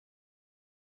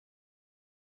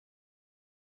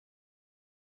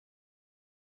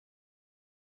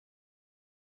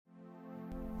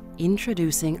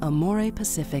Introducing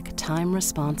AMOREPACIFIC Time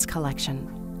Response Collection.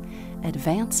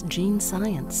 Advanced gene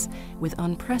science with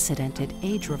unprecedented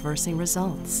age-reversing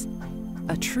results.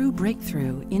 A true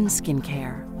breakthrough in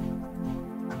skincare.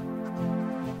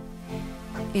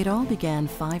 It all began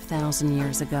 5,000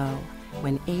 years ago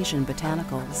when Asian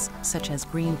botanicals, such as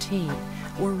green tea,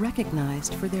 were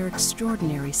recognized for their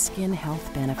extraordinary skin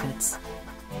health benefits.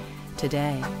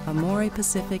 Today,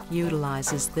 AMOREPACIFIC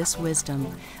utilizes this wisdom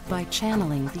by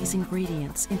channeling these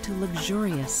ingredients into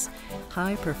luxurious,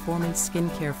 high-performance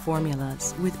skincare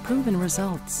formulas with proven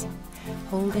results,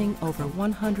 holding over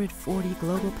 140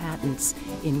 global patents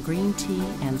in green tea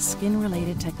and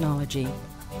skin-related technology.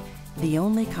 The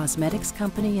only cosmetics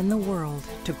company in the world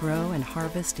to grow and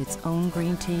harvest its own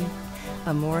green tea,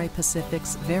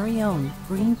 AMOREPACIFIC's very own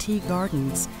green tea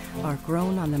gardens are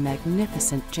grown on the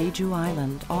magnificent Jeju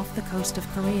Island off the coast of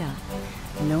Korea,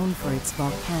 known for its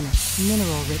volcanic,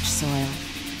 mineral-rich soil.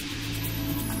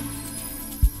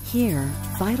 Here,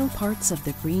 vital parts of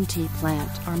the green tea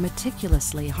plant are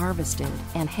meticulously harvested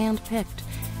and hand-picked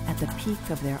at the peak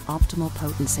of their optimal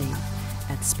potency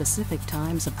at specific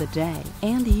times of the day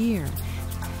and year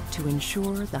to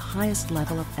ensure the highest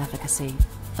level of efficacy.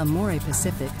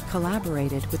 AMOREPACIFIC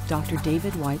collaborated with Dr.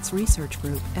 David White's research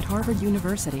group at Harvard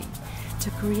University to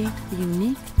create the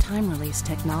unique time-release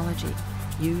technology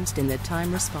used in the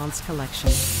Time Response Collection.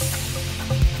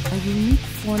 A unique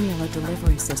formula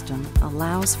delivery system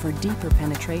allows for deeper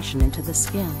penetration into the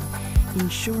skin,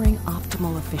 ensuring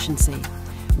optimal efficiency,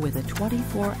 with a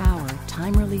 24-hour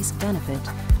time-release benefit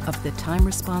of the Time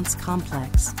Response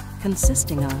Complex,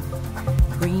 consisting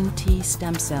of green tea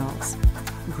stem cells,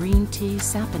 green tea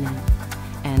saponin,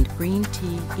 and green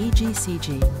tea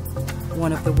EGCG,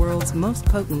 one of the world's most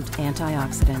potent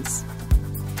antioxidants.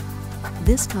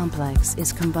 This complex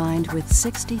is combined with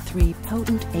 63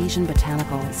 potent Asian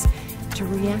botanicals to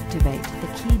reactivate the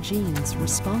key genes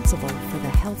responsible for the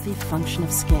healthy function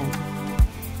of skin.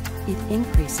 It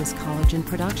increases collagen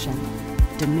production,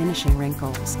 diminishing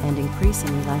wrinkles and increasing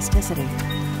elasticity,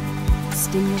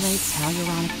 stimulates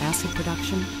hyaluronic acid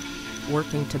production,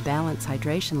 working to balance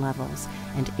hydration levels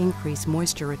and increase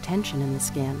moisture retention in the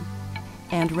skin,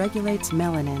 and regulates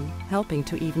melanin, helping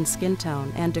to even skin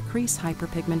tone and decrease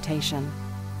hyperpigmentation.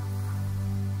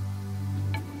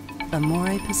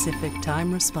 AMOREPACIFIC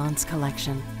Time Response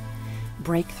Collection.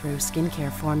 Breakthrough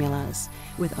skincare formulas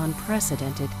with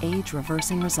unprecedented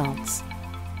age-reversing results.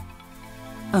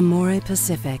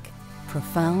 AMOREPACIFIC.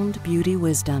 Profound beauty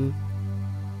wisdom.